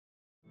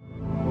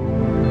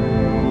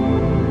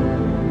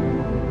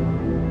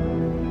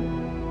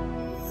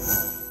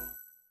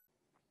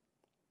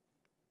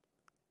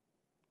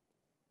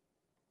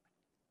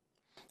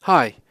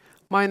Hi,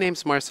 my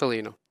name's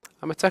Marsilino.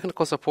 I'm a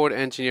technical support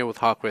engineer with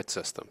Hawkrid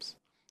Systems.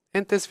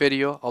 In this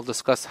video, I'll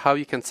discuss how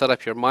you can set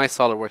up your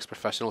MySOLIDWORKS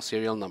professional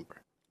serial number.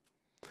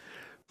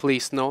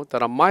 Please note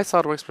that a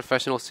MySOLIDWORKS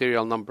professional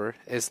serial number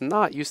is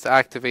not used to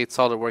activate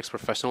SOLIDWORKS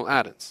professional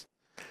add-ins.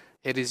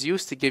 It is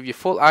used to give you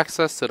full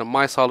access to the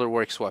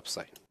MySOLIDWORKS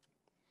website.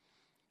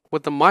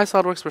 With the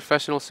MySOLIDWORKS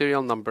professional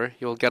serial number,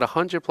 you will get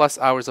 100 plus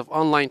hours of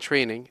online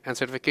training and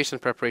certification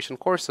preparation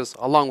courses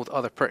along with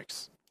other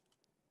perks.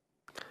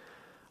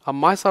 A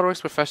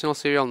MySOLIDWORKS professional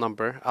serial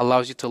number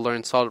allows you to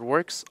learn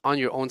SOLIDWORKS on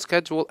your own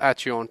schedule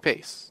at your own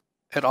pace.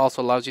 It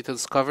also allows you to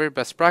discover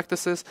best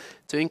practices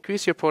to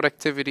increase your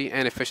productivity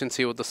and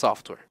efficiency with the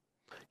software.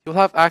 You'll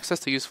have access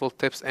to useful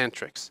tips and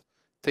tricks.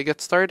 To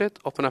get started,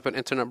 open up an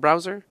internet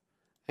browser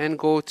and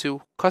go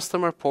to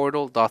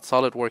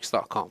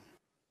customerportal.solidworks.com.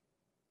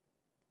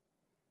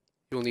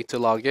 You'll need to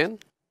log in.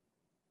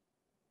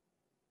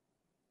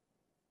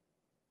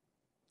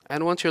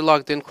 And once you're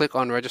logged in, click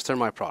on Register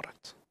My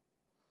Product.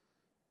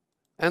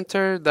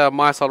 Enter the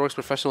MySOLIDWORKS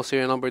professional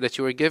serial number that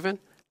you were given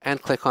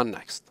and click on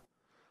Next.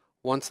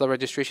 Once the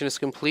registration is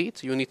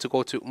complete, you need to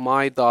go to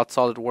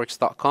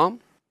my.solidworks.com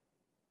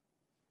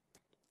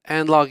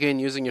and log in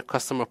using your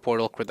customer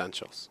portal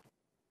credentials.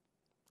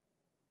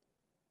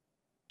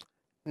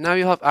 Now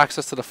you have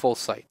access to the full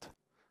site.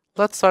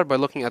 Let's start by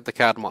looking at the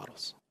CAD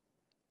models.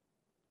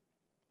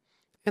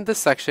 In this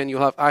section,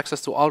 you'll have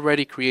access to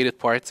already created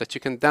parts that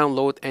you can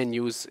download and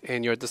use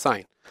in your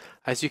design.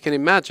 As you can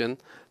imagine,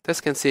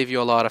 this can save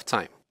you a lot of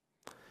time.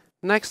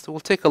 Next, we'll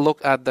take a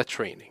look at the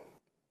training.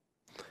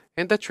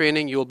 In the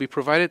training, you will be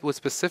provided with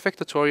specific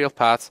tutorial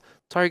paths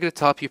targeted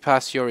to help you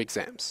pass your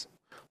exams.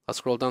 Let's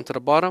scroll down to the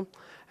bottom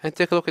and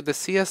take a look at the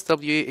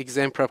CSWA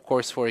exam prep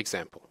course, for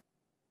example.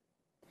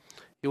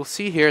 You'll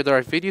see here there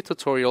are video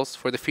tutorials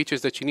for the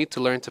features that you need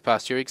to learn to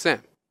pass your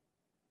exam.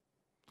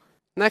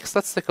 Next,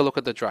 let's take a look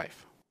at the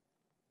drive.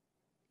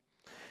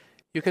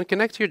 You can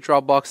connect to your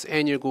Dropbox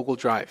and your Google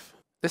Drive.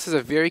 This is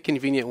a very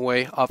convenient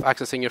way of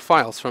accessing your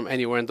files from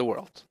anywhere in the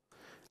world.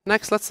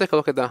 Next, let's take a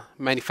look at the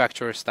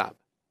Manufacturers tab.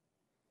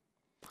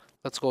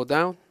 Let's go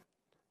down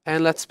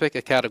and let's pick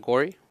a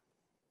category.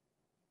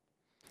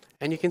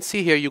 And you can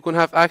see here you're going to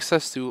have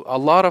access to a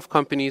lot of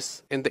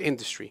companies in the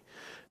industry.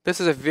 This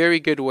is a very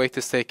good way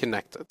to stay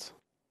connected.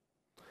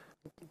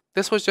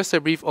 This was just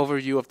a brief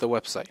overview of the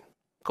website.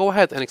 Go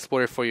ahead and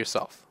explore it for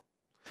yourself.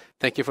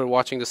 Thank you for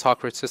watching this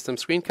Hawkrid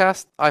Systems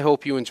screencast. I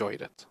hope you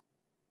enjoyed it.